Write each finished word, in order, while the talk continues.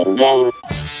Game.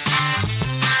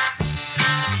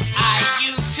 I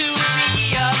used to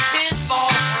be a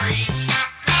pinball freak.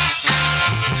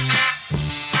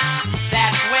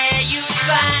 That's where you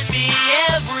find me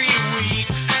every week.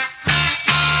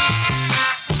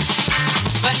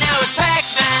 But now it's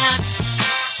Pac-Man.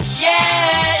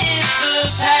 Yeah, it's the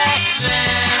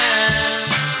Pac-Man.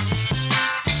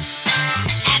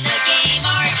 At the game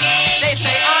arcade. They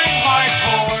say I'm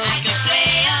hardcore I could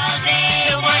play all day.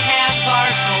 till my hands are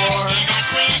sore. And I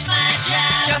quit my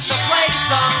job. Just to play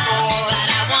some more But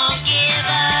I won't give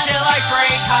up. till I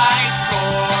break high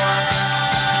score.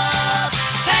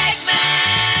 Pac-Man.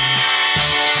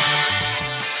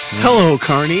 Hello,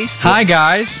 Carnies. Hi,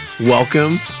 guys.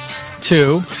 Welcome.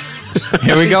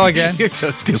 Here we go again. You're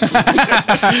so stupid.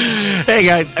 Hey,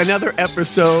 guys, another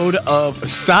episode of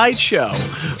Sideshow.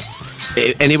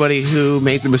 Anybody who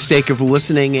made the mistake of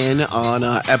listening in on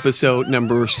episode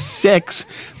number 6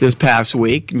 this past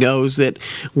week knows that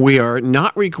we are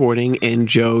not recording in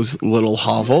Joe's little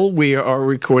hovel. We are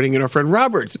recording in our friend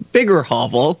Robert's bigger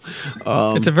hovel.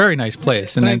 It's a very nice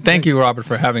place. And thank you, Robert,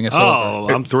 for having us over. Oh,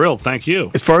 I'm thrilled. Thank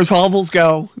you. As far as hovels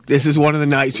go, this is one of the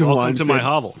nicer Welcome ones. to my that-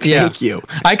 hovel. Yeah. Thank you.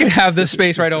 I could have this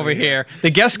space right over here. The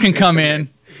guests can come in.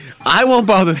 I won't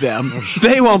bother them.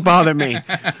 They won't bother me.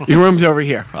 Your room's over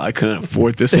here. I couldn't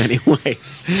afford this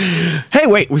anyways. Hey,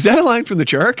 wait, was that a line from the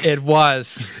jerk? It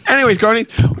was. Anyways, Carney,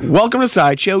 welcome to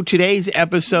Sideshow. Today's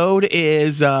episode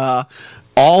is all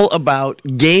about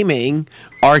gaming,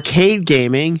 arcade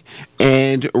gaming,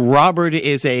 and Robert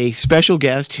is a special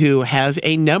guest who has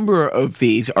a number of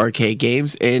these arcade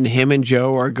games, and him and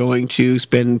Joe are going to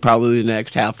spend probably the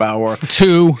next half hour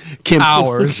 2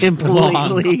 hours completely long.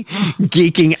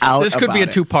 geeking out. This could be a about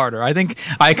it. two-parter. I think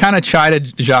I kind of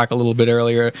chided Jacques a little bit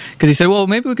earlier because he said, well,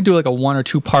 maybe we could do like a 1 or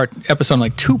 2 part episode. I'm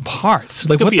like, 2 parts?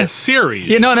 Like, It could what be the? a series.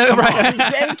 You know, no, right.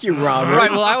 Thank you, Robert. Right.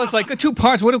 Well, I was like, 2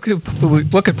 parts. What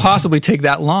could possibly take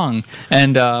that long?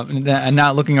 And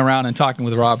not looking around and talking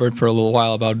with Robert for a little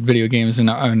while about video games and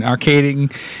arcade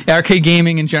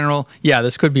gaming in general. Yeah,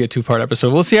 this could be a 2-part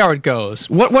episode. We'll see how it goes.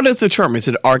 What is the term? Is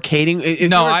it arcading?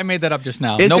 No, I made that up just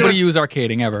now. Is there Nobody a- used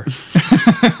arcading ever.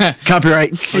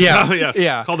 copyright. Yeah. Oh, yes.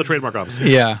 Yeah. Call the trademark office.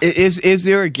 Yeah. Is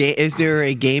there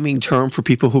a gaming term for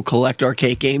people who collect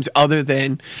arcade games other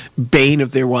than bane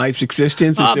of their wife's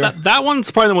existence? Is there? That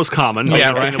one's probably the most common.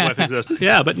 Yeah, Like, right. what exists.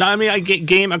 Yeah, but no, I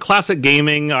mean, a classic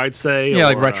gaming, I'd say. Yeah,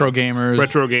 like or, retro gamers.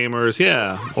 Retro gamers,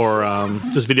 yeah, or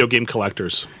just video game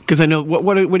collectors. Because I know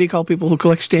what do you call people who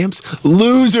collect stamps?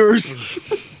 Losers.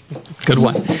 Good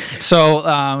one.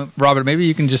 So, Robert, maybe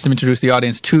you can just introduce the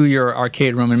audience to your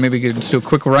arcade room and maybe you could just do a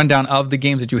quick rundown of the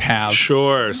games that you have.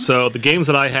 Sure. So the games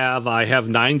that I have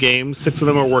 9 games. 6 of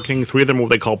them are working. 3 of them are what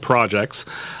they call projects.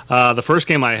 The first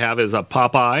game I have is a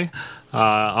Popeye.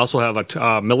 I also have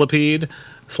a Millipede /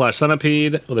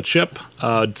 Centipede with a chip,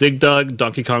 Dig Dug,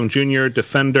 Donkey Kong Jr.,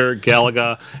 Defender,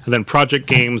 Galaga, and then project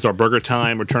games are Burger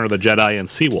Time, Return of the Jedi, and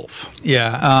Seawolf.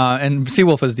 Yeah, and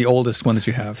Seawolf is the oldest one that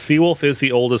you have. Seawolf is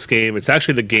the oldest game. It's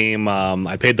actually the game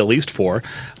I paid the least for.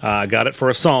 Got it for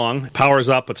a song. Powers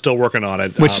up, but still working on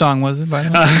it. Which song was it, by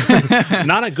the way?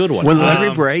 Not a good one. When the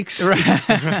levee breaks.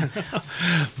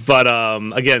 But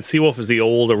again, Seawolf is the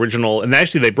old original, and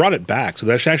actually they brought it back. So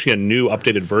there's actually a new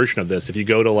updated version of this. If you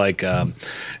go to like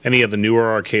any of the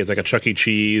newer arcades, like a Chuck E.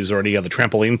 Cheese or any of the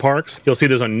trampoline parks, you'll see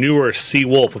there's a newer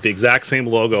Seawolf with the exact same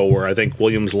logo. Where I think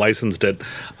Williams licensed it.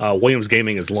 Williams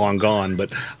Gaming is long gone,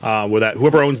 but where that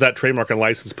whoever owns that trademark and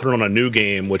license put it on a new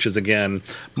game, which is again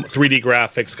 3D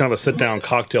graphics, kind of a sit-down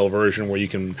cocktail version where you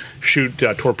can shoot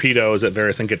torpedoes at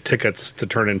various and get tickets to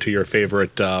turn into your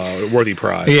favorite worthy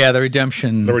prize. Yeah, the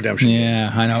Redemption. The Redemption Yeah,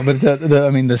 games. I know. But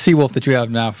the Seawolf that you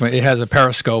have now, it has a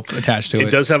periscope attached to it.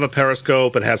 It does have a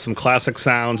periscope. It has some classic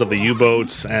sounds of the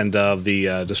U-boats and of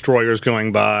the destroyers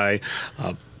going by.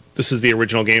 This is the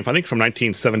original game, I think, from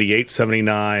 1978,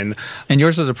 79. And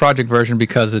yours is a project version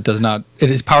because it does not.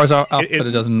 It is powers up, but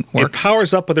it doesn't work. It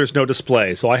powers up, but there's no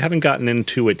display. So I haven't gotten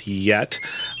into it yet.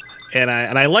 And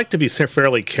I like to be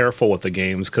fairly careful with the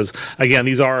games because, again,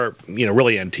 these are,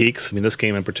 really antiques. I mean, this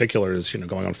game in particular is,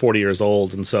 going on 40 years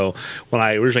old. And so when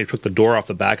I originally took the door off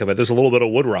the back of it, there's a little bit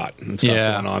of wood rot and stuff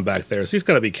going on back there. So you've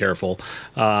got to be careful.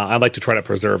 I like to try to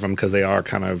preserve them because they are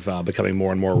kind of becoming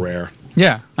more and more rare.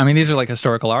 Yeah, I mean, these are like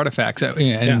historical artifacts,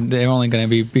 and they're only going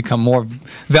to become more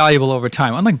valuable over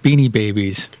time. Unlike Beanie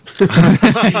Babies.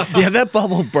 Yeah, that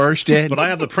bubble burst in. But I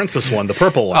have the Princess one, the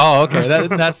purple one. Oh, okay,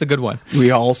 that's the good one.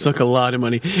 We all suck a lot of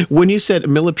money. When you said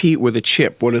millipede with a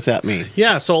chip, what does that mean?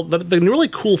 Yeah, so the really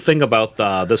cool thing about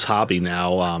this hobby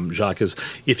now, Jacques, is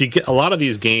if you get a lot of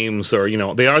these games, or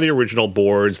they are the original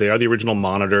boards, they are the original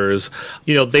monitors.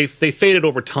 They faded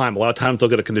over time. A lot of times they'll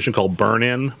get a condition called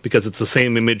burn-in because it's the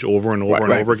same image over and over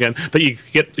and over again that you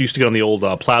used to get on the old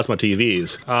plasma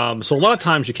TVs. So a lot of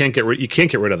times you can't get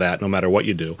rid of that no matter what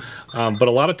you do. But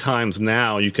a lot of times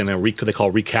now you can they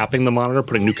call recapping the monitor,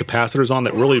 putting new capacitors on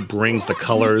that really brings the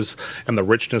colors and the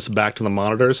richness back to the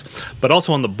monitors. But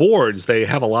also on the boards, they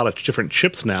have a lot of different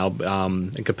chips now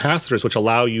and capacitors which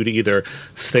allow you to either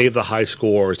save the high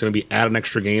scores, to maybe add an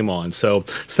extra game on. So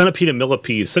Centipede and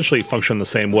Millipede essentially function the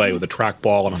same way with a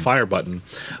trackball and a fire button.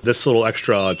 This little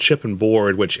extra chip and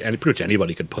board, which pretty much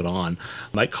anybody could put on,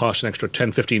 might cost an extra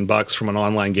 $10-15 from an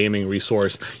online gaming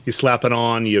resource. You slap it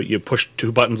on, you push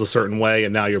two buttons a certain way,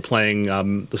 and now you're playing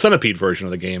the Centipede version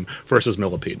of the game versus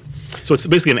Millipede. So it's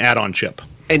basically an add-on chip.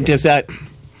 And does that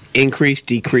increase,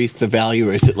 decrease the value,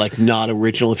 or is it like not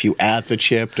original if you add the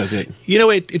chip? Does it?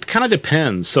 It kind of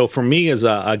depends. So for me, as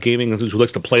a gaming enthusiast who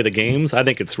likes to play the games, I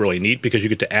think it's really neat because you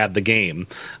get to add the game.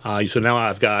 So now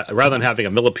I've got, rather than having a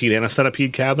Millipede and a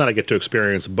Centipede cabinet, I get to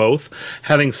experience both.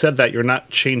 Having said that, you're not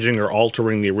changing or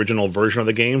altering the original version of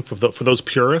the game. For those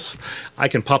purists, I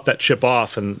can pop that chip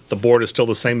off and the board is still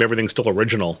the same, everything's still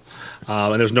original.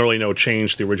 And there's really no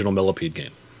change to the original Millipede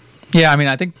game. Yeah, I mean,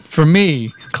 I think for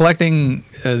me, collecting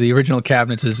the original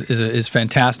cabinets is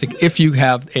fantastic if you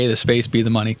have A, the space, B, the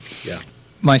money. Yeah.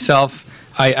 Myself,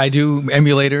 I do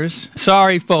emulators.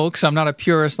 Sorry, folks, I'm not a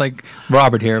purist like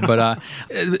Robert here, but...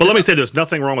 But let me say, there's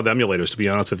nothing wrong with emulators, to be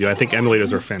honest with you. I think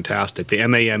emulators are fantastic. The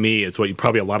MAME is what you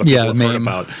probably a lot of people have heard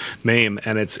about. MAME,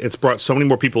 and it's brought so many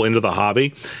more people into the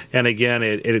hobby. And again,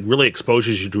 it really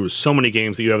exposes you to so many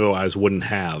games that you otherwise wouldn't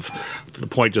have. The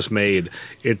point just made,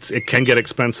 it can get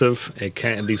expensive.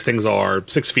 These things are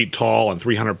 6 feet tall and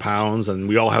 300 pounds, and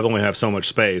we all only have so much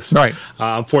space. Right.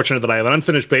 I'm fortunate that I have an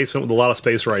unfinished basement with a lot of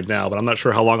space right now, but I'm not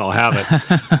sure how long I'll have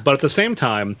it. But at the same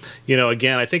time,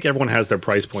 again, I think everyone has their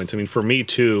price points. I mean, for me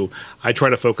too, I try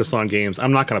to focus on games.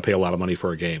 I'm not going to pay a lot of money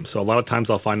for a game. So a lot of times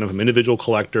I'll find them from individual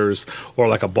collectors or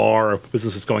like a bar or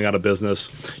businesses going out of business.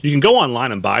 You can go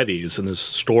online and buy these, and there's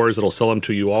stores that'll sell them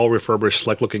to you, all refurbished,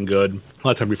 slick looking good. A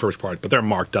lot of time refurbished parts, but they're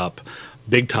marked up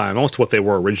big time, almost what they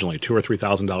were originally, $2,000 or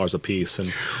 $3,000 a piece.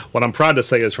 And what I'm proud to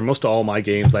say is, for most of all my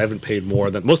games, I haven't paid more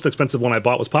than most expensive one I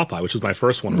bought was Popeye, which is my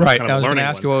first one. Right. I was going to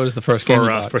ask you what was the first game you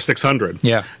bought. For $600.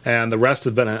 Yeah. And the rest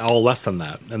have been all less than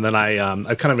that. And then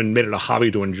I've kind of made it a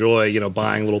hobby to enjoy,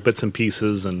 buying little bits and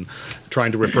pieces and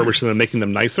trying to refurbish them and making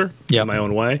them nicer in my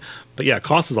own way. But yeah,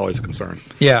 cost is always a concern.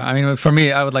 Yeah, I mean, for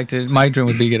me, I would like to. My dream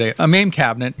would be to get a MAME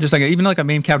cabinet, just like even like a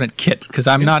MAME cabinet kit, because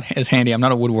I'm not as handy. I'm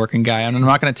not a woodworking guy, and I'm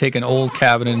not going to take an old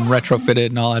cabinet and retrofit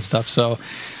it and all that stuff. So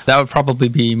that would probably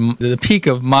be the peak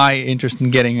of my interest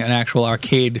in getting an actual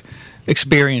arcade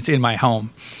experience in my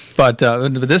home. But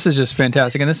this is just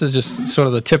fantastic, and this is just sort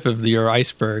of the tip of your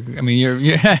iceberg. I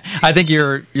mean, I think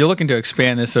you're looking to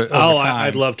expand this over time.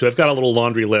 I'd love to. I've got a little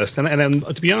laundry list, and then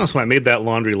to be honest, when I made that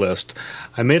laundry list,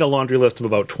 I made a laundry list of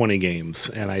about 20 games,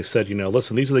 and I said,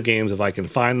 listen, these are the games. If I can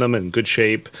find them in good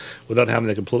shape without having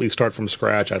to completely start from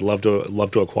scratch, I'd love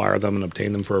to acquire them and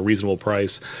obtain them for a reasonable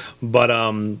price. But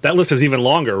that list is even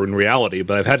longer in reality.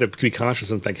 But I've had to be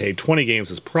conscious and think, hey, 20 games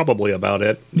is probably about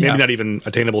it. Maybe not even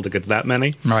attainable to get that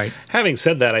many. Right. Having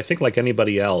said that, I think like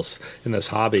anybody else in this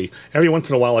hobby, every once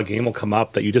in a while a game will come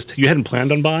up that you hadn't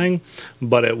planned on buying,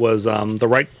 but it was the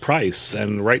right price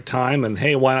and right time, and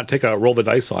hey, why not take a roll the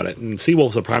dice on it? And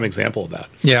Seawolf's a prime example of that.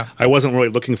 Yeah. I wasn't really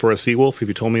looking for a Seawolf. If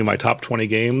you told me my top 20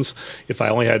 games, if I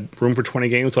only had room for 20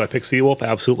 games, would I pick Seawolf?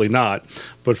 Absolutely not.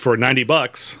 But for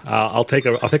 $90, I'll take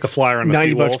a flyer on a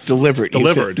Seawolf. $90 delivered.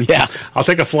 Delivered. Yeah. I'll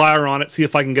take a flyer on it, see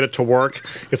if I can get it to work.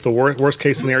 If the worst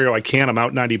case scenario I can, I'm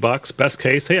out $90. Best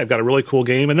case, hey, I've got a really cool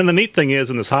game. And then the neat thing is,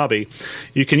 in this hobby,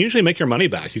 you can usually make your money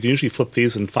back. You can usually flip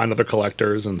these and find other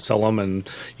collectors and sell them, and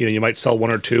you might sell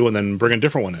one or two and then bring a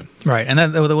different one in. Right. And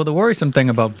then the worrisome thing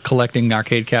about collecting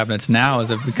arcade cabinets now is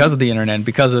that because of the internet,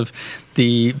 because of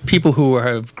the people who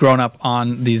have grown up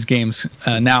on these games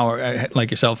now,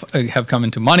 like yourself, have come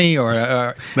into money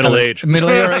or middle age.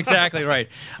 Exactly right.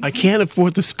 I can't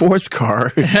afford the sports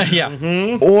car. Yeah.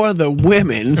 Mm-hmm. Or the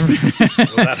women.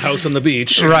 Or that house on the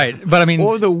beach. Right. But I mean,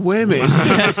 or the women.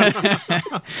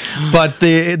 But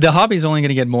the hobby is only going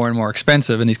to get more and more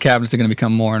expensive, and these cabinets are going to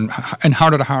become more and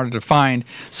harder to find.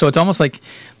 So it's almost like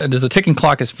there's a ticking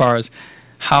clock as far as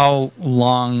how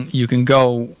long you can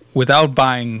go without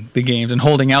buying the games and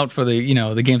holding out for the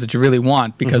the games that you really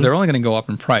want because they're only going to go up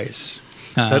in price.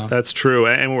 That's true,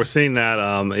 and we're seeing that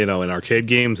in arcade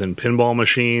games and pinball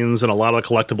machines and a lot of the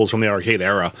collectibles from the arcade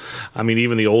era. I mean,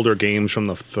 even the older games from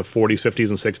the 40s, 50s,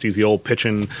 and 60s, the old pitch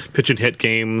and hit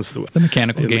games, the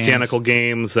mechanical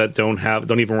games that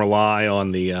don't even rely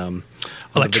on the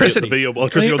electricity,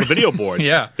 the video boards.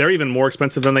 Yeah, they're even more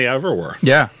expensive than they ever were.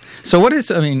 Yeah. So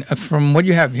from what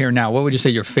you have here now, what would you say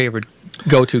your favorite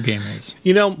go-to game is?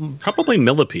 Probably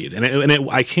Millipede, and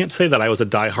I can't say that I was a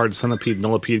diehard Centipede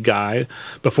Millipede guy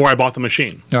before I bought the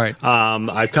machine. All right.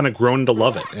 I've kind of grown to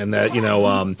love it, and that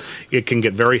it can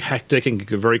get very hectic and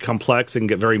get very complex and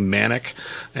get very manic.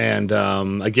 And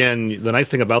again, the nice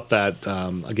thing about that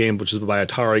a game which is by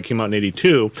Atari, came out in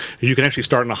 '82, is you can actually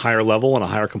start in a higher level and a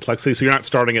higher complexity, so you're not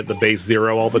starting at the base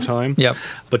 0 all the time. Yep.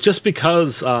 But just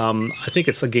because I think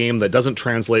it's a game that doesn't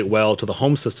translate well to the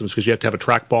home systems because you have to have a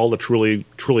trackball to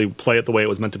truly play it the way it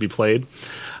was meant to be played.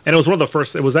 And it was one of the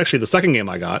first, it was actually the second game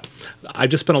I got. I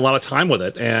just spent a lot of time with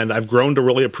it, and I've grown to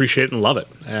really appreciate it and love it.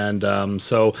 And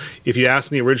so if you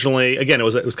asked me originally, again, it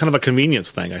was kind of a convenience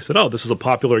thing. I said, oh, this is a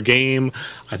popular game.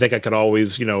 I think I could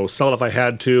always, sell it if I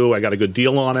had to. I got a good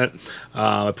deal on it.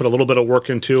 I put a little bit of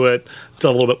work into it. Still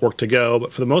a little bit of work to go.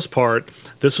 But for the most part,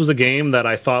 this was a game that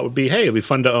I thought would be, hey, it'd be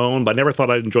fun to own, but I never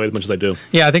thought I'd enjoy it as much as I do.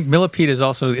 Yeah, I think Millipede is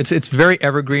also, it's very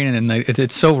evergreen, and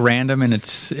it's so random in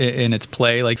its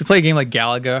play. Like, if you play a game like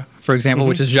Galaga, for example,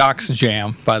 which is Jacques'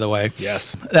 jam, by the way.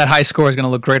 Yes. That high score is going to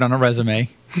look great on a resume.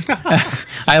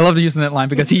 I love using that line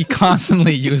because he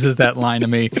constantly uses that line to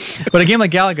me. But a game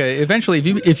like Galaga, eventually,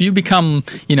 if you become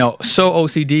so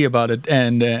OCD about it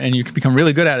and you can become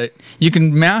really good at it, you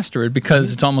can master it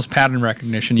because it's almost pattern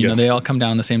recognition. Yes. They all come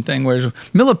down the same thing. Whereas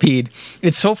Millipede,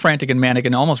 it's so frantic and manic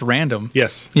and almost random.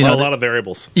 Yes, a lot of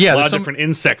variables. Yeah, a lot of different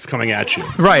insects coming at you.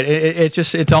 Right.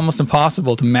 It's almost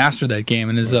impossible to master that game,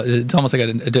 and it's almost like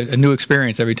a new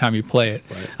experience every time you play it.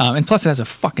 Right. And plus, it has a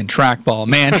fucking trackball.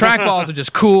 Man, trackballs are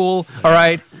just cool. All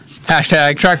right.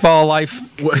 Hashtag trackball life.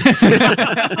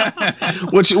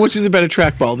 Which is a better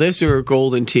trackball, this or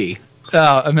Golden Tee?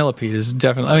 A Millipede is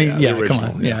definitely. Come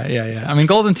on. Yeah. I mean,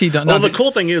 Golden Tee. Well, the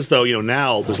cool thing is, though,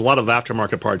 now there's a lot of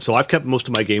aftermarket parts. So I've kept most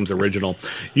of my games original.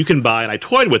 You can buy, and I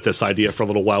toyed with this idea for a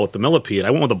little while with the Millipede. I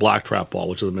went with the black trackball,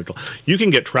 which is a middle. You can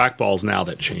get trackballs now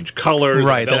that change colors,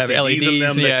 right? That have LEDs in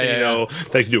them.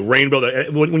 They can do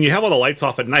rainbow. When you have all the lights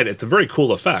off at night, it's a very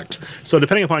cool effect. So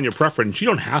depending upon your preference, you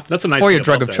don't have. That's a nice. Or your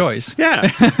drug of choice. Yeah,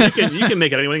 you can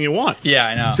make it anything you want. Yeah,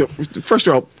 I know. So first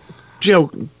of all,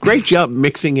 Joe, great job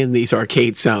mixing in these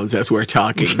arcade sounds as we're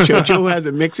talking. Joe has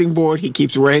a mixing board. He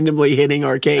keeps randomly hitting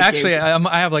arcade Actually, games.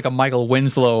 I have like a Michael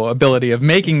Winslow ability of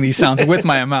making these sounds with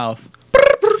my mouth.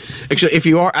 Actually, if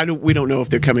you are, we don't know if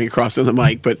they're coming across on the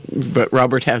mic, but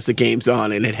Robert has the games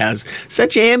on, and it has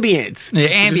such ambience.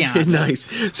 Yeah, ambience.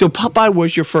 Nice. So Popeye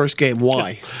was your first game.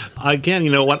 Why? Again,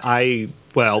 you know what?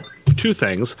 Well, two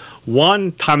things.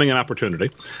 One, timing and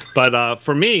opportunity. But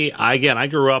for me, I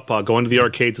grew up going to the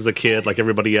arcades as a kid, like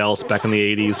everybody else back in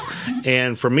the 80s.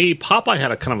 And for me, Popeye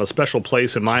had a kind of a special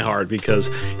place in my heart because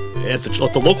at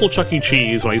the local Chuck E.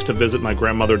 Cheese, when I used to visit my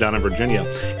grandmother down in Virginia,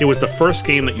 it was the first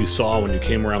game that you saw when you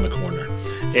came around the corner.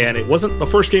 And it wasn't the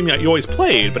first game that you always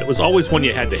played, but it was always one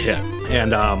you had to hit.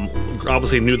 And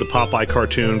obviously knew the Popeye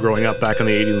cartoon growing up back in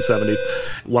the 80s and 70s.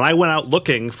 When I went out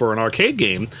looking for an arcade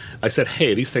game, I said,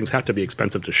 hey, these things have to be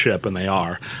expensive to ship, and they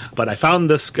are. But I found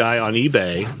this guy on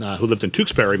eBay who lived in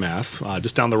Tewksbury, Mass.,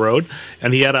 just down the road,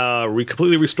 and he had a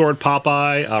completely restored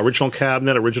Popeye, original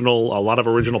cabinet, a lot of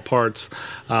original parts,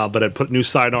 but had put new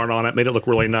side art on it, made it look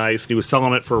really nice. He was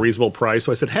selling it for a reasonable price,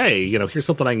 so I said, hey, here's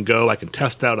something I can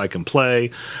test out, I can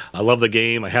play. I love the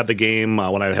game. I had the game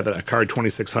when I had a Atari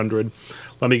 2600.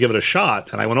 Let me give it a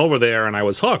shot. And I went over there, and I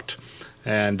was hooked.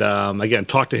 And again,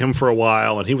 talked to him for a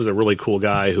while, and he was a really cool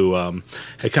guy who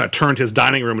had kind of turned his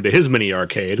dining room into his mini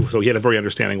arcade. So he had a very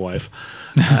understanding wife.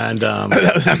 And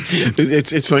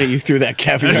it's funny you threw that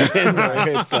caveat in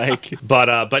there. It's like,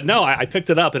 but no, I picked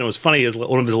it up, and it was funny.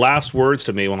 One of his last words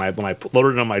to me when I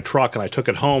loaded it on my truck and I took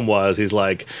it home was, he's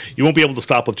like, "You won't be able to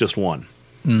stop with just one."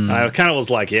 And I kind of was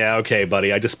like, yeah, okay,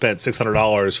 buddy. I just spent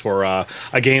 $600 for a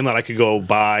game that I could go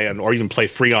buy or even play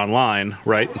free online,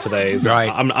 right? In today's, right.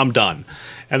 I'm done.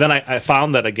 And then I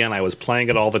found that, again, I was playing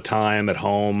it all the time at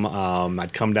home.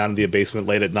 I'd come down to the basement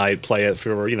late at night, play it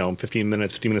for 15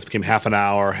 minutes. 15 minutes became half an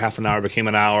hour became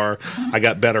an hour. I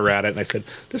got better at it, and I said,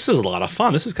 this is a lot of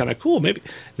fun. This is kind of cool. Maybe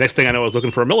next thing I know, I was looking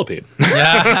for a Millipede.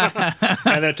 Yeah.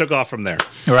 And then it took off from there.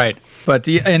 Right. But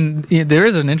there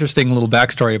is an interesting little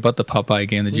backstory about the Popeye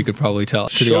game that you could probably tell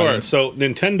to the audience. So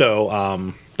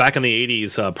Nintendo, back in the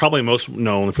 80s, probably most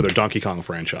known for their Donkey Kong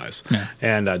franchise. Yeah.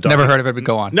 And Never heard of it, but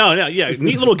go on. No, yeah,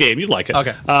 neat little game. You'd like it.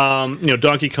 Okay.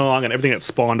 Donkey Kong and everything that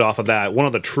spawned off of that. One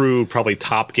of the true, probably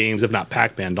top games, if not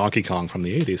Pac-Man, Donkey Kong from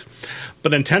the 80s.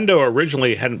 But Nintendo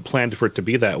originally hadn't planned for it to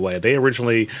be that way. They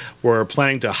originally were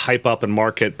planning to hype up and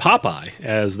market Popeye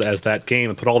as that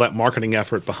game and put all that marketing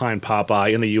effort behind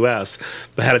Popeye in the U.S.,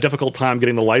 but had a difficult time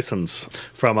getting the license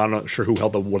from, I'm not sure who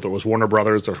held whether it was Warner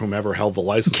Brothers or whomever held the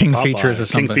license. King Popeye. Features or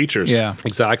something. King Features. Yeah.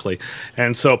 Exactly.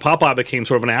 And so Popeye became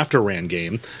sort of an after-ran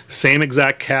game. Same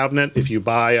exact cabinet. If you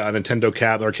buy a Nintendo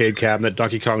arcade cabinet,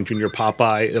 Donkey Kong Jr.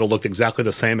 Popeye, it'll look exactly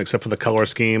the same except for the color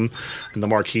scheme and the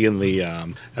marquee and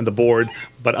the board.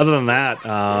 But other than that,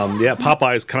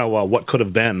 Popeye is kind of what could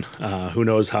have been. Who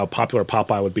knows how popular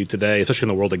Popeye would be today, especially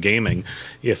in the world of gaming,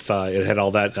 if it had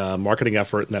all that marketing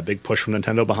effort and that big push from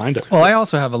Nintendo behind it. Well, I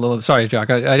also have a little. Sorry, Jack.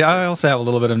 I also have a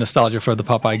little bit of nostalgia for the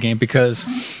Popeye game because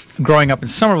growing up in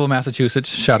Somerville, Massachusetts,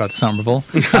 shout out to Somerville,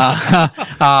 they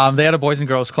had a Boys and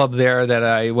Girls Club there that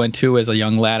I went to as a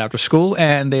young lad after school,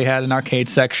 and they had an arcade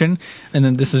section. And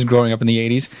then this is growing up in the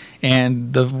 80s.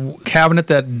 And the cabinet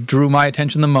that drew my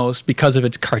attention the most because of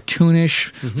its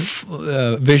cartoonish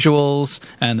visuals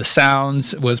and the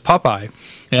sounds was Popeye.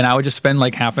 And I would just spend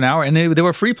like half an hour, and they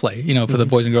were free play, for the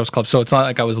Boys and Girls Club. So it's not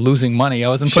like I was losing money. I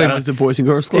wasn't playing. Shout out to Boys and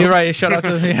Girls Club. You're right. Shout out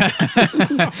to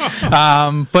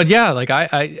but yeah, like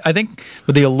I think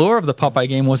the allure of the Popeye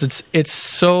game was it's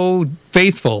so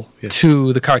faithful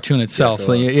to the cartoon itself. Yes,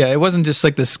 it was. It wasn't just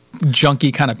like this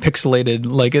junky kind of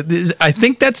pixelated. Like I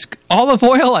think that's olive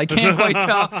oil. I can't quite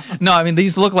tell. No, I mean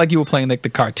these look like you were playing like the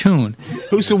cartoon.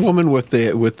 Who's the woman with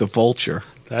the vulture?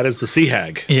 That is the Sea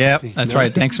Hag. Yeah, that's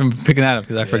right. Thanks for picking that up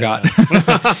because I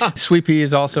forgot. Sweet Pea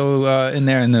is also in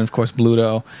there, and then of course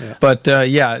Bluto. Yeah. But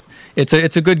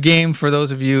it's a good game for those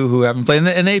of you who haven't played,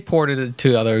 and they ported it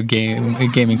to other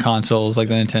gaming consoles like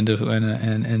the Nintendo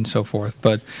and so forth.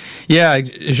 But yeah,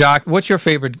 Jacques, what's your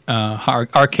favorite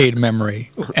arcade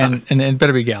memory? And it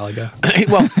better be Galaga.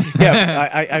 Well, yeah,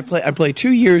 I played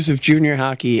 2 years of junior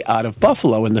hockey out of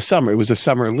Buffalo in the summer. It was a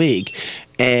summer league,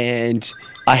 and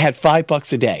I had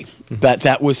 $5 a day.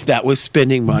 That was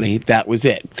spending money. That was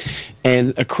it.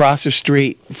 And across the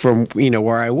street from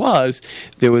where I was,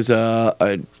 there was a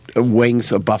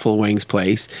Buffalo Wings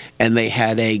place, and they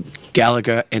had a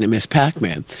Galaga and a Miss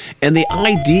Pac-Man. And the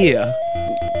idea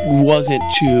wasn't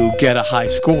to get a high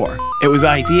score. It was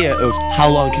how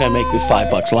long can I make this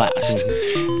 $5 last?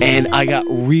 And I got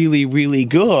really, really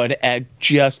good at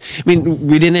we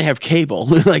didn't have cable.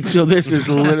 So this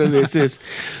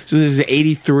is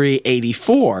 83,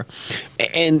 84.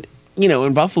 And,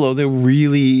 in Buffalo, there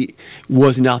really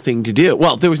was nothing to do.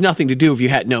 Well, there was nothing to do if you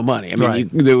had no money. I mean, Right.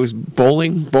 there was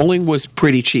bowling. Bowling was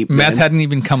pretty cheap. Meth then. hadn't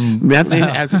even come. Meth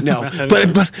hasn't, no.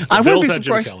 But I wouldn't be Bill's had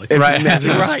Jim surprised. Kelly. Right. That's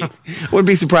right. Wouldn't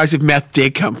be surprised if meth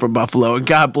did come from Buffalo, and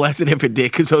God bless it if it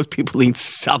did, because those people need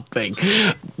something.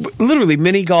 Literally,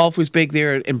 mini golf was big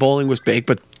there, and bowling was big,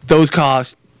 but those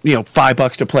cost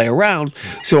 $5 to play around.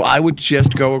 So I would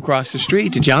just go across the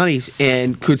street to Johnny's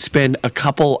and could spend a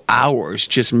couple hours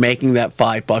just making that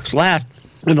 $5 last.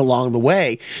 And along the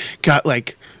way, got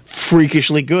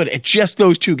freakishly good at just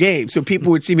those two games. So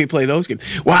people would see me play those games.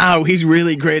 Wow, he's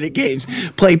really great at games.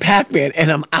 Play Pac-Man,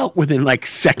 and I'm out within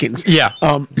seconds. Yeah.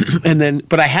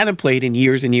 But I hadn't played in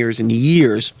years and years and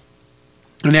years.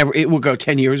 Whenever it would go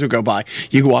 10 years would go by,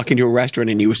 you could walk into a restaurant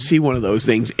and you would see one of those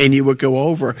things, and you would go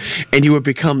over and you would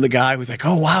become the guy who's like,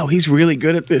 oh wow, he's really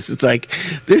good at this. It's like,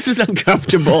 this is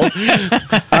uncomfortable.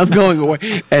 I'm going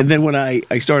away. And then when I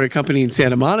started a company in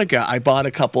Santa Monica, I bought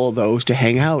a couple of those to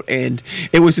hang out, and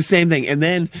it was the same thing. And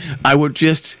then I would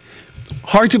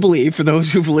hard to believe for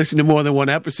those who've listened to more than one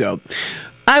episode,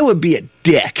 I would be a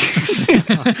dick.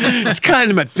 It's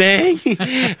kind of my thing.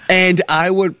 And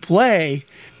I would play.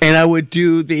 And I would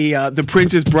do the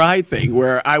Princess Bride thing,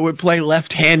 where I would play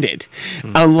left-handed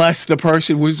unless the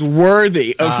person was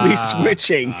worthy of me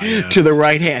switching to the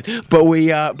right hand. But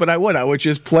I would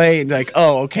just play and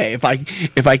okay,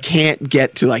 if I can't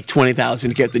get to 20,000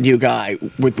 to get the new guy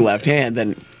with the left hand,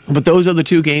 then. But those are the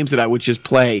two games that I would just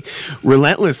play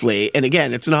relentlessly. And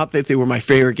again, it's not that they were my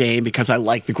favorite game because I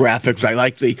like the graphics, I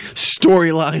like the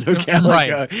storyline of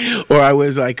Galaga, or I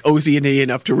was OCD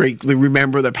enough to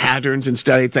remember the patterns and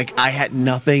study. It's I had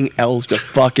nothing else to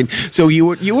fucking. So you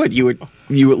would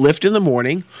you would lift in the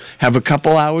morning, have a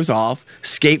couple hours off,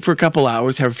 skate for a couple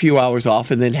hours, have a few hours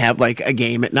off, and then have like a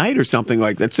game at night or something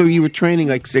like that. So you were training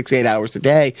like 6-8 hours a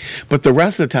day, but the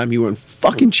rest of the time you were in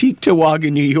fucking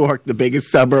Cheektowaga, New York, the biggest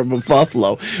suburb of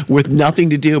Buffalo, with nothing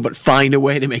to do but find a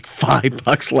way to make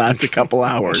 $5 last a couple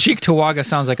hours. Cheektowaga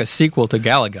sounds like a sequel to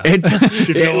Galaga.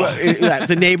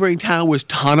 The neighboring town was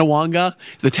Tonawanda.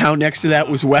 The town next to that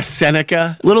was West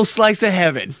Seneca. Little slice of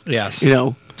heaven. Yes. You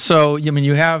know. So, I mean,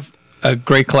 you have a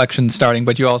great collection starting,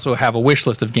 but you also have a wish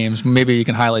list of games. Maybe you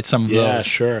can highlight some of Yeah, those.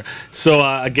 sure. So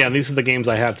again, these are the games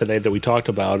I have today that we talked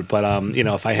about. But you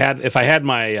know, if I had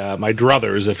my my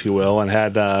druthers, if you will, and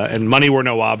had and money were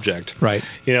no object, Right.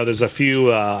 You know, there's a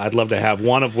few I'd love to have.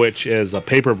 One of which is a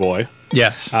Paperboy.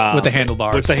 Yes, with the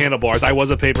handlebars. With the handlebars. I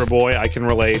was a paper boy. I can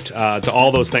relate to all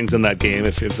those things in that game,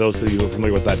 if those of you are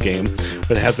familiar with that game.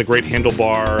 But it has the great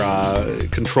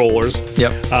handlebar controllers.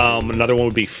 Yep. Another one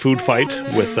would be Food Fight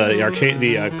with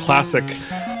the classic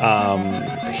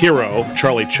hero,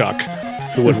 Charlie Chuck,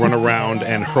 who would run around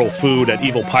and hurl food at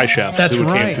evil pie chefs. That's who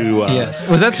right. Came to, yes.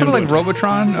 Was that sort of like came to-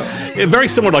 Robotron? Very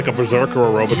similar to like a Berserker or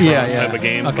a Robotron Yeah, yeah. type of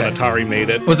game, Okay. but Atari made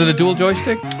it. Was it a dual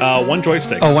joystick? One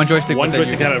joystick. Oh, one joystick, One but then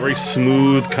joystick you- had a very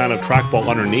smooth kind of trackball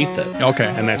underneath it. Okay.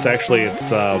 And that's actually, it's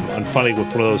funny with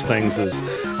one of those things is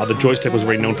the joystick was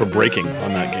very known for breaking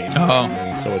on that game. Oh.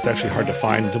 And so it's actually hard to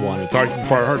find one. It's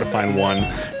far hard to find one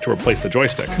to replace the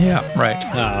joystick. Yeah, right.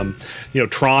 You know,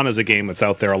 Tron is a game that's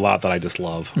out there a lot that I just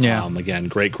love. Yeah. Again,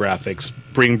 great graphics,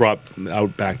 brought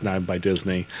out back now by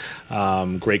Disney.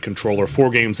 Great controller, 4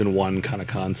 games in one kind of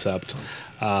concept.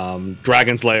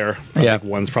 Dragon's Lair, I Yeah. think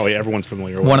one's probably everyone's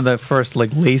familiar with. One of the first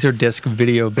like Laserdisc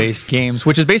video-based games,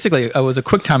 which is basically was a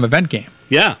QuickTime event game.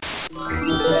 Yeah.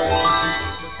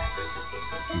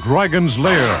 Dragon's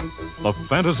Lair, the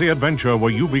fantasy adventure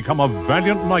where you become a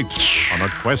valiant knight on a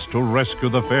quest to rescue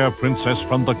the fair princess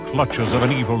from the clutches of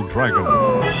an evil dragon.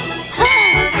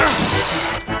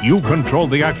 You control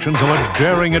the actions of a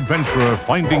daring adventurer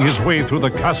finding his way through the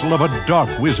castle of a dark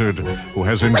wizard who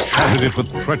has enchanted it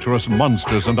with treacherous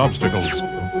monsters and obstacles.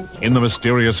 In the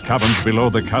mysterious caverns below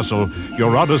the castle,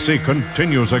 your odyssey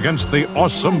continues against the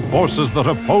awesome forces that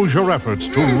oppose your efforts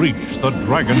to reach the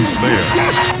Dragon's Lair.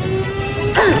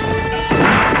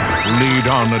 Lead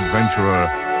on, adventurer.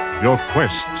 Your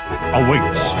quest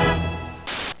awaits.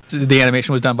 The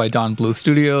animation was done by Don Bluth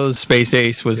Studios. Space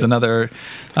Ace was another,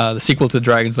 the sequel to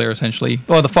Dragon's Lair, essentially.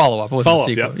 Or the follow-up. It wasn't Follow-up,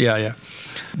 the sequel. yeah. Yeah.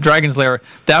 Dragon's Lair,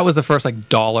 that was the first like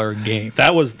dollar game.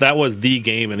 That was the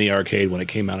game in the arcade when it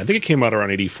came out. I think it came out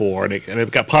around '84, and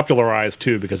it got popularized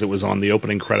too because it was on the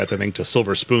opening credits. I think to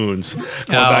Silver Spoons, going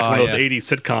back to one of those '80s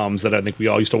sitcoms that I think we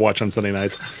all used to watch on Sunday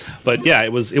nights. But yeah,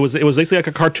 it was basically like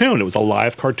a cartoon. It was a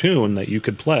live cartoon that you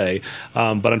could play.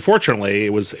 But unfortunately,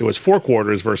 it was 4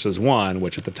 quarters versus 1,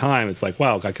 which at the time it's like,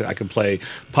 wow, I could play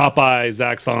Popeye,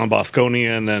 Zaxxon,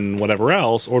 Bosconian, and whatever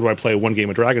else, or do I play one game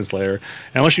of Dragon's Lair? And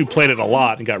unless you played it a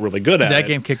lot and got really good at That it,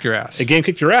 game kicked your ass. the game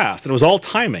kicked your ass, and it was all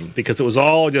timing because it was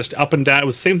all just up and down. It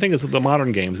was the same thing as the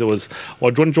modern games. It was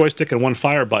one joystick and one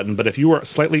fire button, but if you were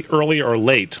slightly early or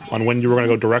late on when you were going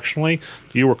to go directionally,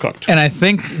 you were cooked. And I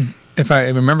think, if I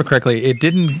remember correctly, it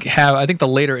didn't have, I think the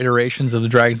later iterations of the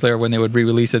Dragon's Lair, when they would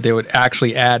re-release it, they would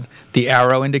actually add the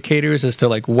arrow indicators as to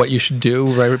like what you should do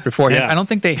right beforehand. Yeah. I don't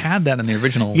think they had that in the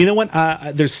original. You know what?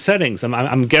 There's settings.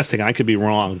 I'm guessing. I could be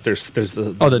wrong. There's the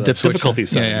dip switch. difficulty Yeah,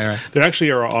 settings. right. There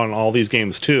actually are on all these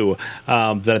games too.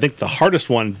 That I think the hardest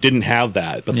one didn't have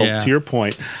that. But Yeah. to your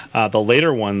point, the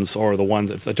later ones or the ones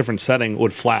if a different setting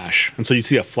would flash, and so you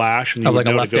see a flash and you Of would like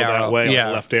a know left to go arrow. that way, Yeah.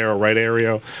 or left arrow, right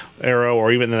arrow,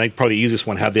 or even like probably the easiest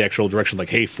one had the actual direction like,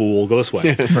 "Hey fool, go this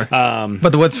way."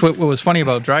 But what was funny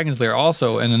about Dragon's Lair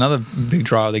also, and another big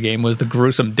draw of the game, was the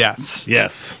gruesome deaths.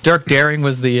 Yes. Dirk Daring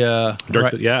was the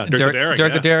Dirk the Daring, Dirk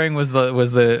yeah. the Daring was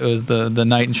the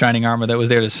knight in shining armor that was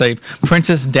there to save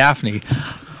Princess Daphne.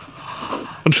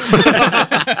 And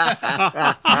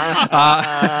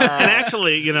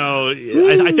actually, you know,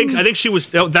 I think she was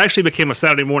that actually became a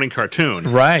Saturday morning cartoon,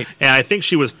 Right. And I think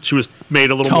she was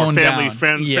made a little Toned more down.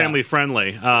 Yeah. family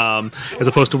friendly, as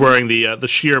opposed to wearing the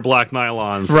sheer black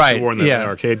nylons that Right. she wore in the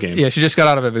arcade game. Yeah, she just got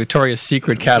out of a Victoria's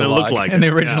Secret catalog looked like in the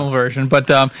it, original yeah. version. But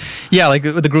yeah, like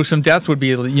the gruesome deaths would be,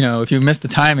 you know, if you missed the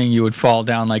timing, you would fall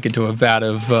down like into a vat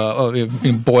of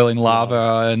boiling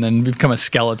lava and then become a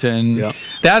skeleton. Yeah.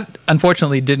 That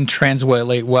unfortunately didn't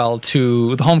translate well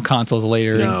to the home consoles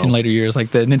No. in later years.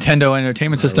 Like the Nintendo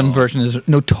Entertainment System version is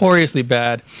notoriously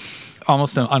bad,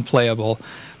 almost unplayable.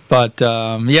 But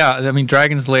yeah, I mean,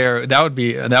 Dragon's Lair, that would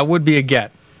be a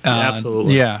get.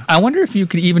 Absolutely. Yeah. I wonder if you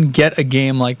could even get a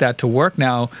game like that to work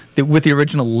now with the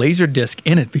original Laserdisc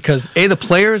in it, because A, the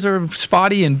players are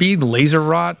spotty, and B, the laser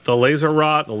rot. The laser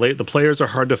rot, the players are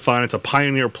hard to find. It's a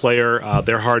Pioneer player.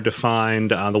 They're hard to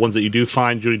find. The ones that you do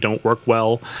find usually don't work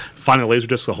well. Finding a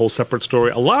Laserdisc is a whole separate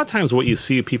story. A lot of times what you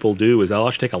see people do is they'll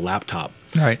actually take a laptop.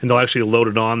 Right. And they'll actually load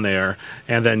it on there,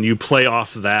 and then you play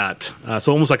off that.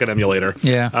 So almost like an emulator.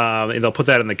 Yeah. And they'll put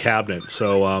that in the cabinet.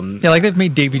 So Yeah, like they've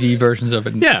made DVD versions of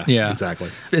it. yeah, exactly.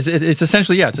 It's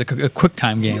essentially, it's a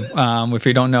QuickTime game. If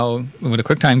you don't know what a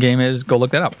QuickTime game is, go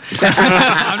look that up.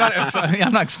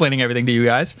 I'm not explaining everything to you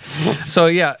guys. So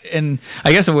yeah, and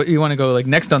I guess what you want to go like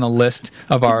next on the list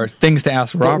of our things to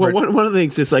ask Robert. Well, one of the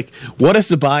things is like, what is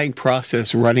the buying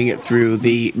process running it through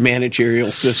the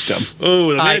managerial system?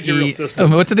 Oh, the managerial i.e. system.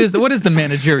 What is the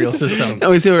managerial system?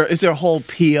 Now, is there a whole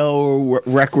PO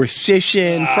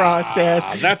requisition process?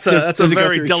 That's a Does it go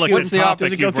very through delicate human- topic.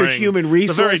 Does it go you through bring. human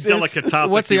It's a very resources? delicate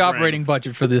topic. What's the you bring. operating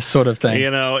budget for this sort of thing? You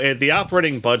know, the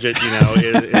operating budget,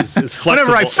 is flexible.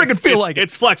 Whenever I friggin' feel like it.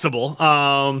 It's flexible.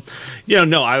 No,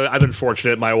 I've been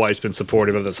fortunate. My wife's been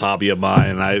supportive of this hobby of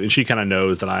mine, and she kind of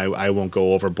knows that I won't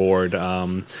go overboard.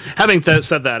 Having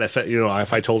said that,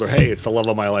 if I told her, hey, it's the love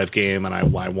of my life game, and I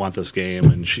want this game,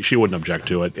 and she wouldn't object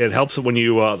to it. It helps when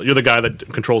you're the guy that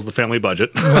controls the family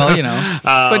budget. Well,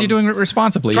 but you're doing it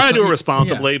responsibly. Trying to do it Yeah.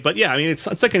 responsibly, but yeah, I mean, it's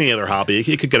like any other hobby.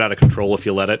 It could get out of control if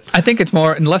you let it. I think it's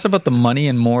more and less about the money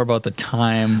and more about the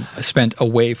time spent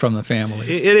away from the family.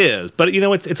 It is, but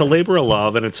it's a labor of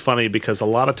love, and it's funny because a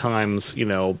lot of times,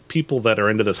 people that are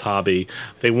into this hobby,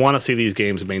 they want to see these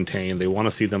games maintained, they want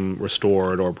to see them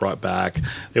restored or brought back.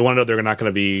 They want to know they're not going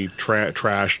to be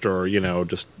trashed or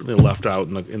just left out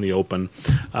in the open,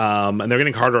 and they're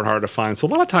getting harder and harder to find. So a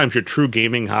lot of times, your true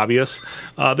gaming hobbyists,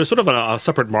 there's sort of a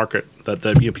separate market that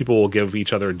people will give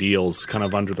each other deals, kind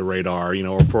of under the radar,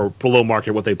 or for below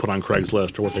market what they put on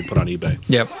Craigslist or what they put on eBay.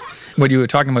 Yep. What you were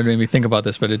talking about made me think about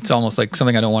this, but it's almost like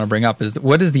something I don't want to bring up is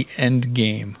what is the end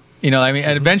game? And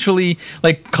eventually,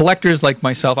 like collectors like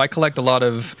myself, I collect a lot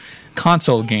of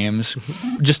console games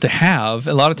just to have.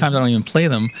 A lot of times I don't even play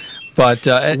them. But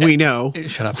we know.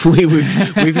 Shut up.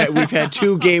 We've had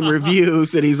 2 game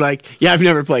reviews that he's like, yeah, I've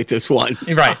never played this one.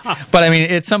 Right. But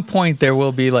at some point there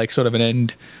will be like sort of an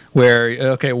end where,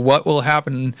 okay, what will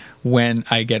happen when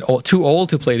I get too old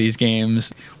to play these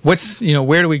games? Where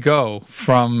do we go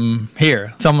from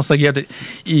here? It's almost like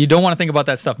you don't want to think about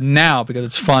that stuff now because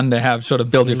it's fun to have sort of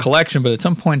build your collection, but at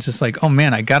some point it's just like, oh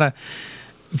man, I gotta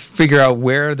figure out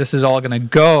where this is all going to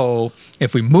go.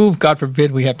 If we move, God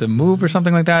forbid we have to move or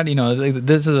something like that,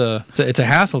 this is it's a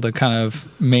hassle to kind of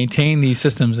maintain these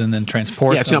systems and then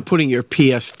transport Yeah, it's them. not putting your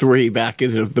PS3 back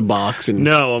into the box. And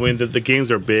No, the games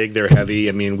are big, they're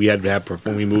heavy. We had to have,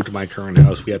 when we moved to my current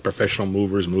house, we had professional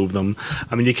movers move them.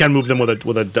 You can move them with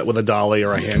a dolly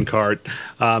or a hand cart.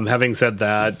 Having said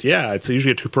that, yeah, it's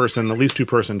usually at least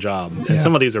two-person job. And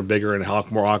some of these are bigger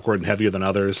and more awkward and heavier than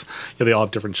others. They all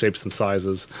have different shapes and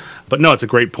sizes. But no, it's a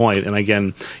great point. And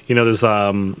again, there's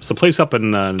a place up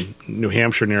in New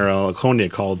Hampshire near Laconia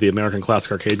called the American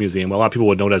Classic Arcade Museum. A lot of people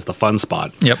would know it as the Fun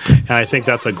Spot. Yep. And I think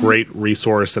that's a great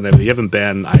resource. And if you haven't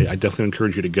been, I definitely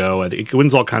encourage you to go. It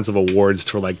wins all kinds of awards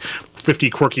for like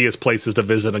 50 quirkiest places to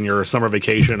visit on your summer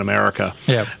vacation in America.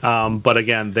 Yep. But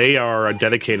again, they are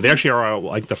dedicated. They actually are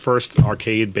like the first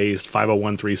arcade-based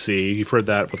 501(c). You've heard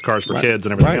that with Cars for Kids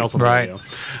and everything else on the radio.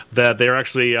 That they're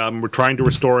actually we're trying to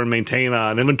restore and maintain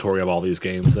an inventory of all these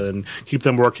games and keep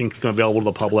them working, keep them available to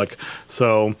the public.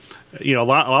 So, a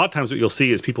lot of times what you'll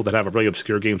see is people that have really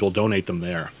obscure games will donate them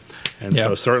there. And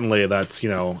so certainly that's,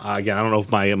 again, I don't know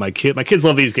if my kids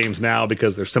love these games now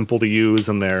because they're simple to use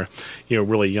and they're,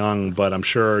 really young. But I'm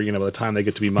sure, by the time they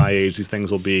get to be my age, these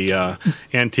things will be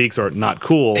antiques or not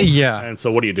cool. Yeah. And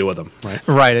so what do you do with them, right?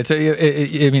 Right.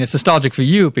 It's nostalgic for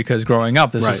you because growing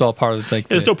up, this was all part of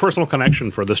There's no personal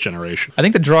connection for this generation. I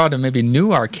think the draw to maybe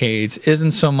new arcades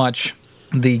isn't so much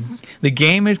the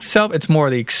game itself; it's more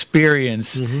the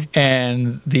experience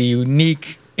and the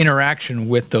unique interaction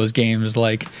with those games.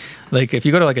 Like if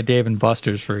you go to like a Dave and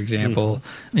Buster's, for example,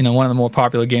 one of the more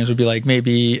popular games would be like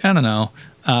maybe I don't know,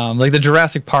 like the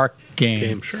Jurassic Park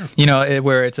game. Sure.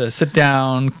 Where it's a sit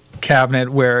down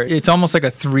cabinet where it's almost like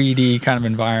a 3D kind of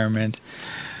environment.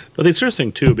 But it's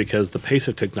interesting, too, because the pace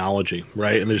of technology,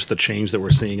 right, and there's the change that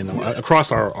we're seeing across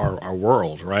our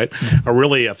world, right,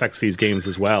 really affects these games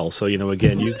as well. So,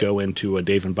 again, you go into a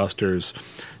Dave & Buster's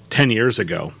 10 years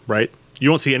ago, right, you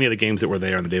won't see any of the games that were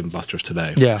there in the Dave and Buster's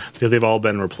today. Yeah. Because they've all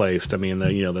been replaced. I mean, the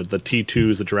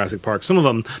T2s, the Jurassic Park, some of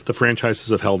them, the franchises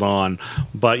have held on.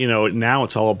 But, now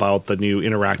it's all about the new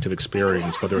interactive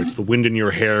experience, whether it's the wind in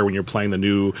your hair when you're playing the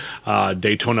new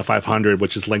Daytona 500,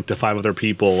 which is linked to 5 other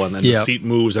people, and then the seat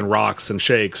moves and rocks and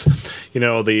shakes. A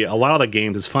lot of the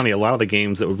games, it's funny, a lot of the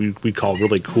games that we call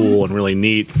really cool and really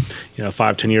neat,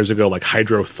 5-10 years ago, like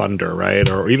Hydro Thunder, right?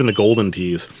 Or even the Golden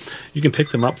Tees, you can pick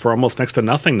them up for almost next to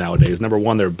nothing nowadays. Number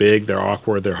one, they're big, they're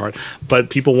awkward, they're hard, but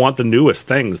people want the newest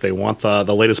things. They want the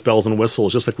latest bells and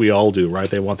whistles, just like we all do, right?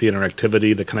 They want the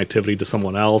interactivity, the connectivity to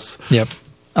someone else. Yep.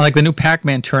 I like the new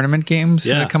Pac-Man tournament games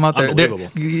that come out. They're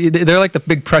like the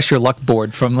big pressure luck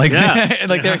board from like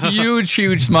they're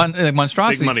huge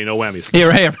monstrosities. Big money, no whammies. Yeah,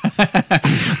 right.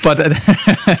 But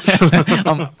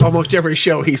Almost every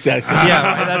show he says that.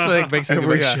 yeah, right, that's what makes it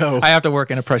Every show. I have to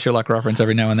work in a pressure luck reference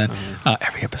every now and then,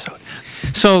 every episode.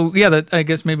 So yeah, I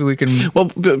guess maybe we can.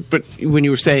 Well, but when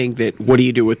you were saying that, what do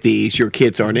you do with these? Your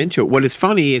kids aren't into it. What is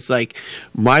funny is like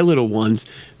my little ones.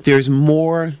 There's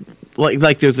more.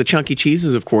 Like there's the Chunky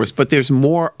Cheeses, of course, but there's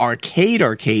more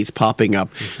arcades popping up.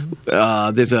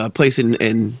 There's a place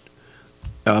in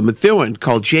Methuen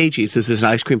called JG's. This is an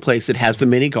ice cream place that has the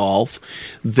mini golf,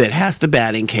 that has the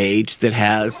batting cage, that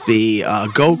has the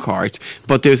go-karts,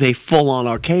 but there's a full-on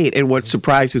arcade. And what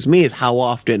surprises me is how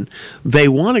often they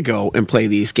want to go and play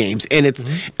these games. And it's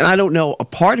and I don't know, a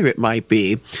part of it might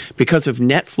be because of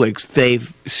Netflix,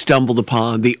 they've stumbled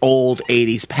upon the old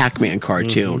 80s Pac-Man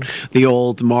cartoon, the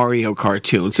old Mario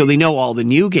cartoon. So they know all the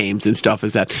new games and stuff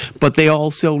as that, but they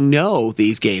also know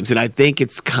these games. And I think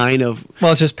it's kind of...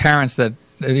 Well, it's just parents that,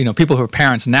 people who are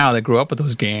parents now that grew up with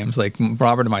those games, like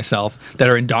Robert and myself, that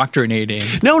are indoctrinating.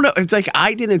 No, it's like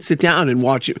I didn't sit down and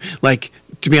watch it. Like,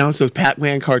 to be honest, those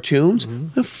Pac-Man cartoons,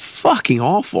 they're fucking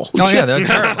awful. Oh, yeah, they're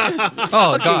terrible.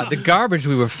 Oh, God, the garbage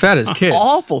we were fed as kids.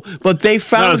 Awful. But they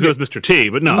found... Not as good as Mr. T,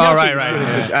 but no. Oh,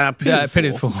 right. Yeah,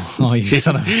 Pitiful. Oh, you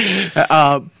son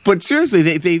of... But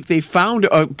seriously, they found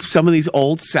some of these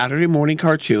old Saturday morning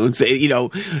cartoons.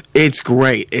 It's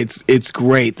great. It's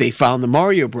great. They found the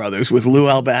Mario Brothers with Lou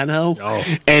Albano. Oh.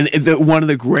 And one of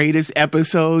the greatest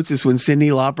episodes is when Cyndi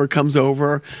Lauper comes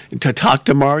over to talk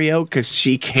to Mario because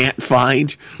she can't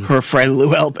find her friend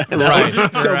Lou Albano.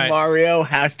 Right. So Mario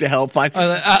has to help find...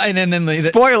 and then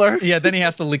Spoiler. Yeah, then he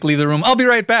has to leave the room. I'll be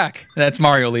right back. That's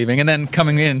Mario leaving. And then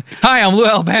coming in, hi, I'm Lou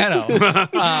Albano.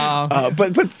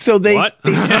 But so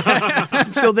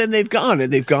so then they've gone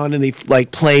and they've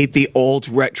like played the old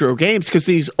retro games because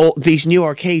these new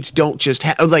arcades don't just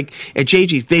have, like at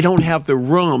JG's, they don't have the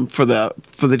room for the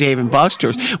Dave and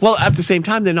Buster's. Well, at the same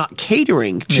time, they're not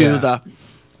catering to the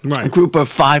group of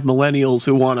 5 millennials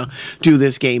who want to do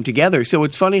this game together. So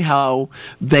it's funny how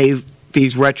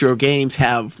these retro games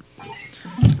have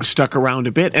stuck around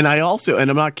a bit. And I also, and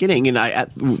I'm not kidding, and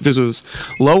this was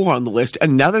lower on the list,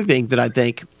 another thing that I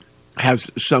think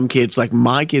has some kids, like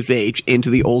my kids' age, into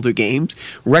the older games,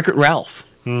 Wreck-It Ralph.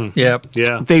 Yep.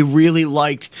 Yeah. They really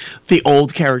liked the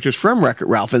old characters from Wreck-It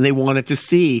Ralph, and they wanted to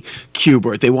see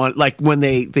Q*bert. They want, like when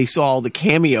they saw all the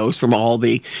cameos from all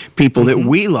the people that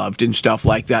we loved and stuff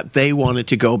like that, they wanted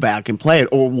to go back and play it.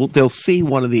 Or they'll see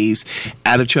one of these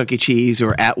at a Chuck E. Cheese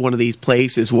or at one of these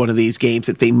places, one of these games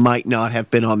that they might not have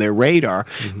been on their radar.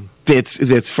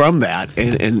 That's from that,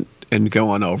 and go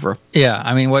on over. Yeah,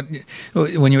 I mean,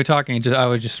 when you were talking, I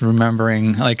was just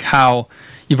remembering like how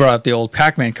you brought up the old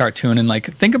Pac-Man cartoon, and like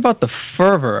think about the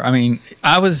fervor. I mean,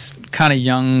 I was kind of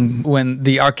young when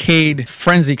the arcade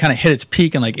frenzy kind of hit its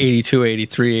peak in like 82,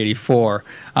 83, 84.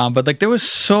 But like there was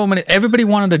so many, everybody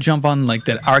wanted to jump on like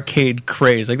that arcade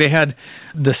craze. Like they had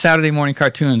the Saturday morning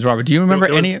cartoons. Robert, do you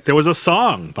remember any? There was a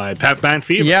song by Pac-Man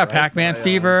Fever. Yeah, right? Pac-Man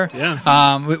Fever. Yeah.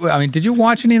 I mean, did you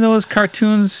watch any of those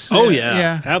cartoons? Oh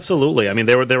yeah, absolutely. I mean,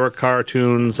 there were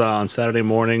cartoons on Saturday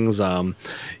mornings.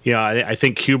 I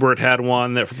think Q*bert had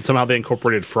one that somehow they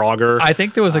incorporated Frogger. I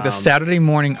think there was like the Saturday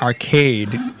morning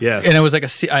arcade. Yes. And it was like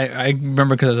I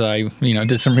remember because I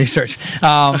did some research.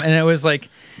 And it was like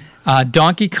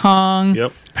Donkey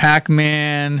Kong,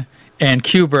 Pac-Man, and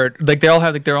Q*bert. Like they all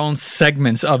have like their own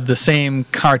segments of the same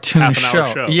cartoon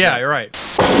half-an-hour show. Yeah, you're right.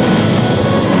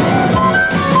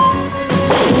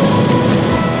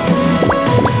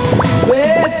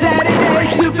 Well,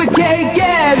 Saturday, Super K,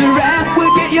 gather round.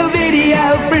 We'll get your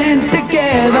video friends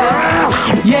together.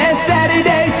 Yes,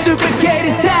 Saturday, Super K,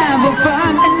 it's time for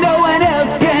fun, and no one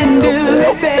else can do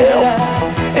it better.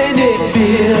 And it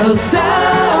feels so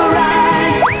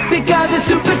right, because it's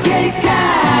Super K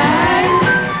time.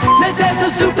 Let's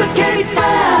have some Super K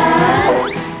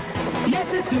fun. Yes,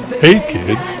 it's Super Hey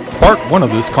kids, part 1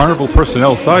 of this Carnival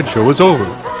Personnel Sideshow is over.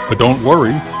 But don't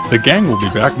worry, The gang will be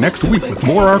back next week with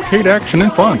more arcade action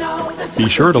and fun. Be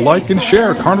sure to like and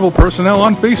share Carnival Personnel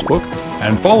on Facebook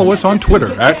and follow us on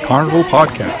Twitter at Carnival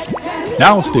Podcast.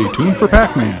 Now stay tuned for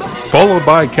Pac-Man, followed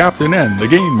by Captain N, the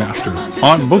Game Master,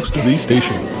 on most of these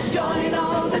stations.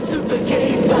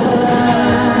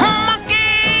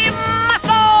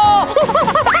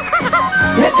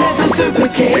 Let's have some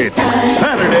Supercade. It's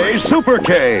Saturday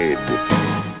Supercade.